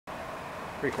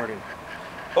Recording.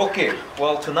 Okay,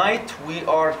 well tonight we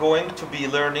are going to be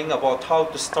learning about how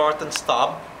to start and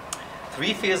stop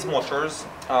three-phase motors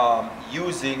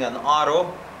using an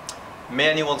auto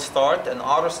manual start, an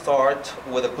auto start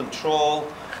with a control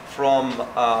from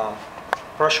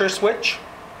pressure switch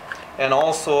and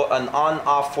also an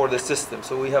on-off for the system.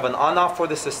 So we have an on-off for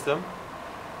the system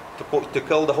to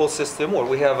kill the whole system, or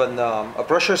we have a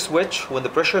pressure switch. When the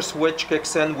pressure switch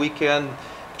kicks in, we can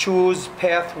choose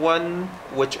path 1,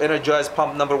 which energize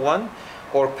pump number 1,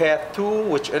 or path 2,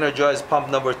 which energize pump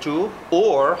number 2,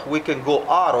 or we can go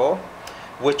auto,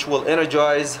 which will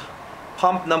energize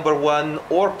pump number 1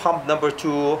 or pump number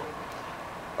 2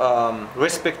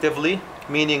 respectively,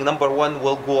 meaning number 1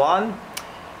 will go on,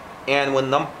 and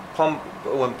when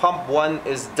pump 1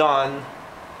 is done,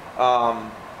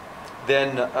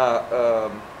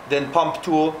 then pump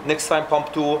 2, next time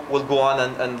pump 2 will go on,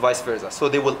 and vice versa. So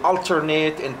they will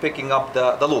alternate in picking up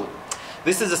the load.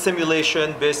 This is a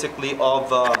simulation basically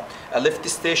of a lift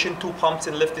station, 2 pumps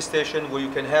in lift station, where you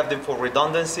can have them for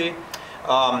redundancy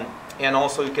and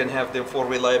also you can have them for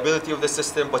reliability of the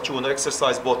system, but you want to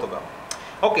exercise both of them.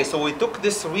 Okay, so we took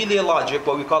this relay logic,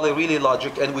 what we call a relay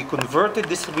logic, and we converted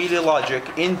this relay logic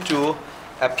into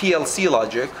a PLC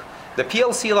logic. The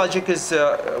PLC logic is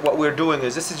what we're doing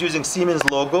is this is using Siemens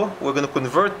logo. We're going to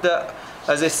convert the,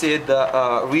 as I said,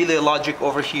 the relay logic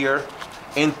over here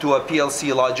into a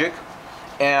PLC logic,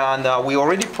 and we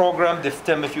already programmed. If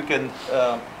Tim, if you can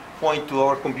point to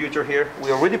our computer here, we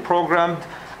already programmed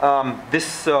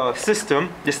this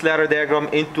system, this ladder diagram,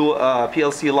 into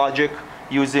PLC logic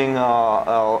using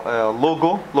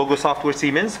logo software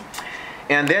Siemens.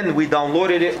 And then we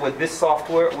downloaded it with this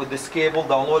software, with this cable,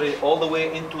 downloaded it all the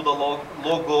way into the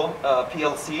logo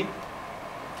PLC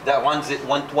that runs at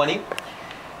 120.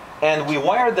 And we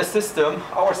wired the system.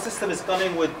 Our system is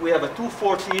coming with, we have a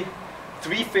 240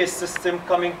 three-phase system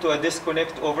coming to a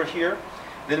disconnect over here.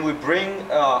 Then we bring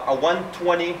a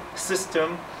 120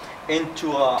 system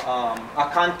into a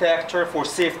contactor for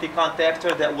safety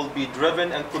contactor that will be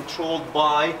driven and controlled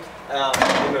by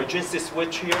emergency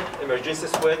switch here, emergency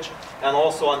switch, and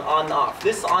also an on-off.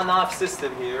 This on-off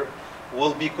system here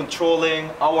will be controlling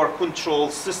our control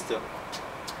system.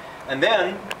 And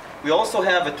then we also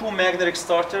have 2 magnetic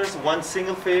starters, 1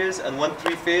 single phase and 1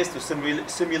 3-phase to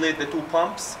simulate the 2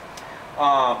 pumps.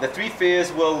 The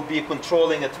 3-phase will be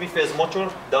controlling a 3-phase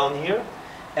motor down here,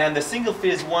 and the single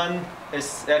phase one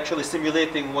is actually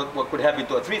simulating what could happen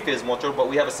to a 3-phase motor, but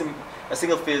we have a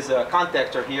single phase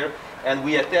contactor here, and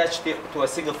we attached it to a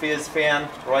single phase fan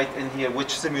right in here,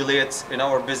 which simulates in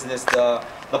our business the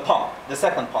pump, the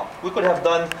second pump. We could have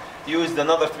used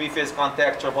another 3-phase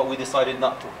contactor, but we decided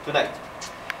not to tonight.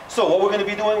 So what we're going to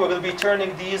be doing, we're going to be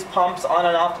turning these pumps on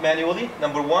and off manually,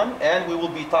 number 1, and we will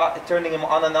be turning them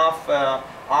on and off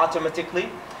automatically.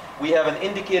 We have an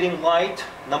indicating light,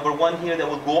 number 1 here, that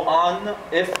will go on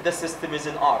if the system is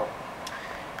in auto.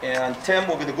 And Tim,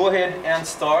 we're going to go ahead and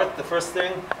start. The first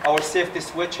thing, our safety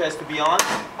switch has to be on.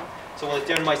 So I'm going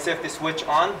to turn my safety switch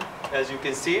on, as you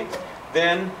can see.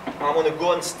 Then I'm going to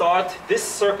go and start. This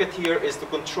circuit here is to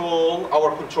control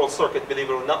our control circuit, believe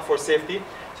it or not, for safety.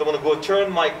 So I'm going to go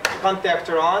turn my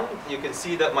contactor on. You can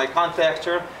see that my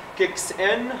contactor kicks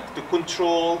in to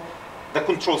control the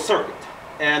control circuit.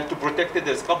 And to protect it,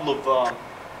 there's a couple of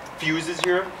fuses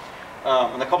here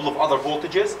and a couple of other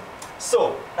voltages.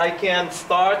 So I can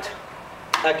stop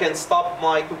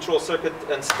my control circuit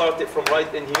and start it from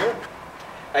right in here.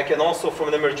 I can also, from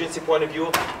an emergency point of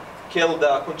view, kill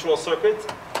the control circuit.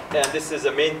 And this is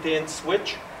a maintain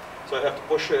switch, so I have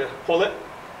to pull it.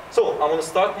 So I'm going to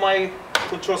start my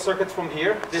control circuit from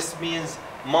here. This means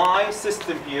my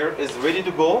system here is ready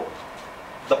to go.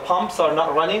 The pumps are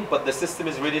not running, but the system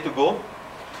is ready to go.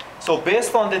 So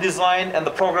based on the design and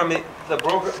the programming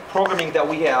that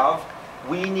we have,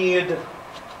 we need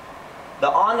the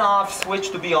on-off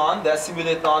switch to be on, that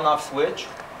simulates the on-off switch.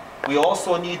 We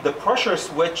also need the pressure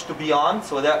switch to be on,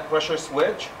 so that pressure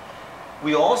switch.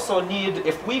 We also need,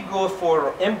 if we go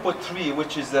for input 3,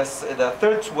 which is the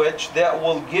 3rd switch, that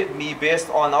will get me, based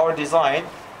on our design,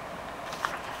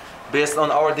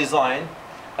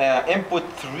 input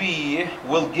 3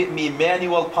 will give me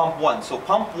manual pump 1. So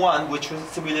pump 1, which will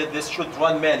simulate this, should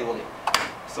run manually.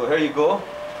 So here you go.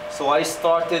 So I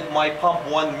started my pump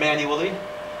 1 manually.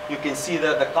 You can see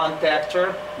that the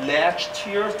contactor latched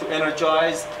here to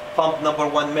energize pump number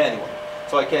 1 manually.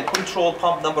 So I can control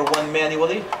pump number 1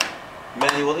 manually.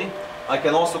 I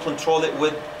can also control it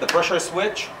with the pressure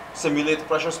switch, simulate the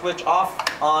pressure switch, off,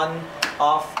 on.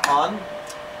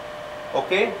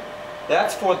 Okay?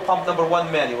 That's for pump number 1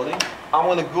 manually. I'm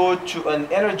going to go to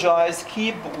an energize,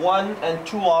 keep 1 and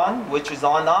 2 on, which is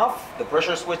on off. The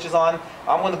pressure switch is on.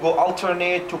 I'm going to go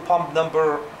alternate to pump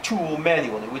number 2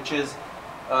 manually, which is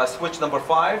switch number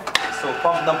 5. So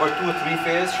pump number 2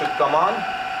 3-phase should come on.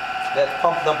 That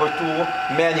pump number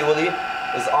 2 manually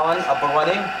is on, up and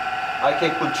running. I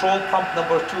can control pump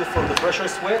number 2 from the pressure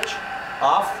switch.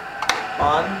 Off,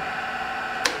 on,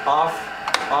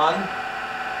 on.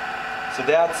 So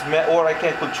that's, or I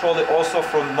can control it also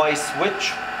from my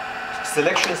switch,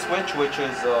 selection switch, which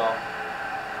is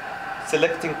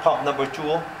selecting pump number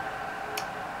 2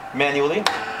 manually.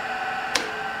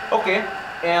 Okay,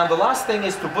 and the last thing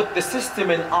is to put the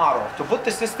system in auto. To put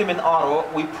the system in auto,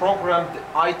 we programmed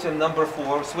item number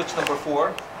 4, switch number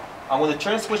 4. I'm going to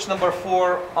turn switch number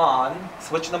 4 on.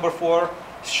 Switch number 4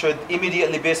 should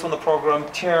immediately, based on the program,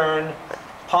 turn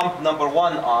pump number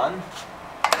 1 on.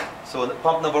 So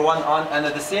pump number 1 on, and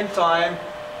at the same time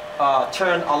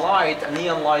turn a light, a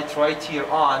neon light right here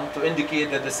on to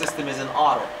indicate that the system is in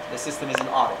auto. The system is in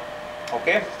auto.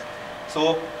 Okay?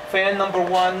 So fan number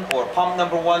 1 or pump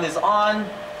number 1 is on.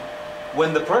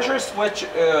 When the pressure switch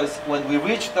is, when we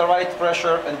reach the right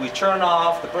pressure and we turn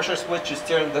off, the pressure switch is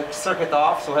turning the circuit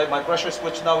off. So my pressure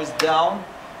switch now is down.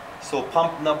 So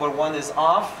pump number 1 is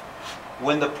off.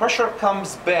 When the pressure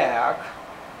comes back,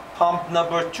 pump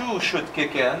number 2 should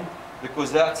kick in,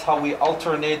 because that's how we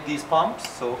alternate these pumps.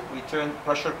 So we turn,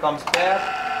 pressure comes back,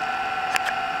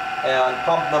 and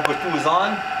pump number 2 is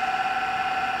on.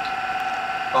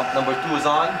 Pump number 2 is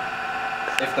on.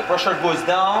 If the pressure goes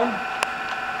down,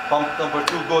 pump number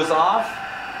 2 goes off.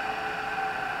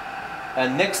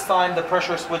 And next time the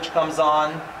pressure switch comes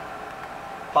on,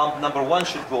 pump number 1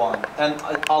 should go on, and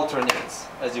it alternates,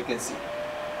 as you can see.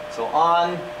 So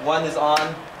on, 1 is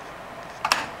on.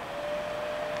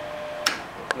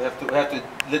 We have to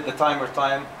let the timer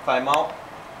time out,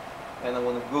 and I'm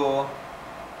going to go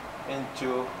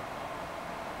into,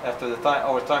 after the time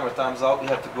our timer times out, we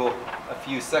have to go a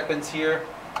few seconds here,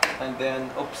 and then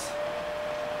oops,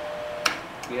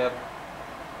 we have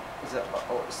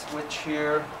our switch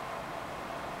here.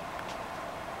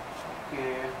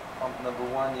 Okay, pump number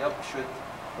 1, yep, should,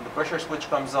 when the pressure switch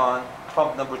comes on,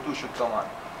 pump number 2 should come on.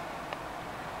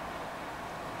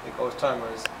 I think our timer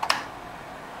is.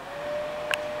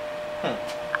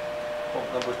 Pump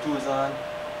number 2 is on.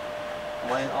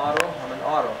 Am I in auto? I'm in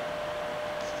auto.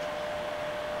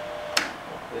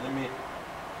 Okay, let me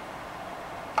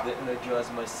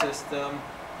energize my system.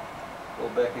 Go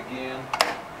back again.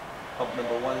 Pump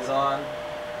number 1 is on.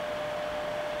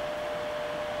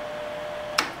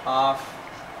 Off.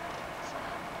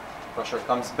 Pressure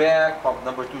comes back. Pump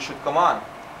number 2 should come on.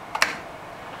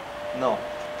 No.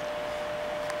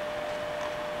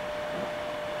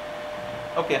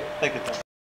 Okay, thank you, Tom.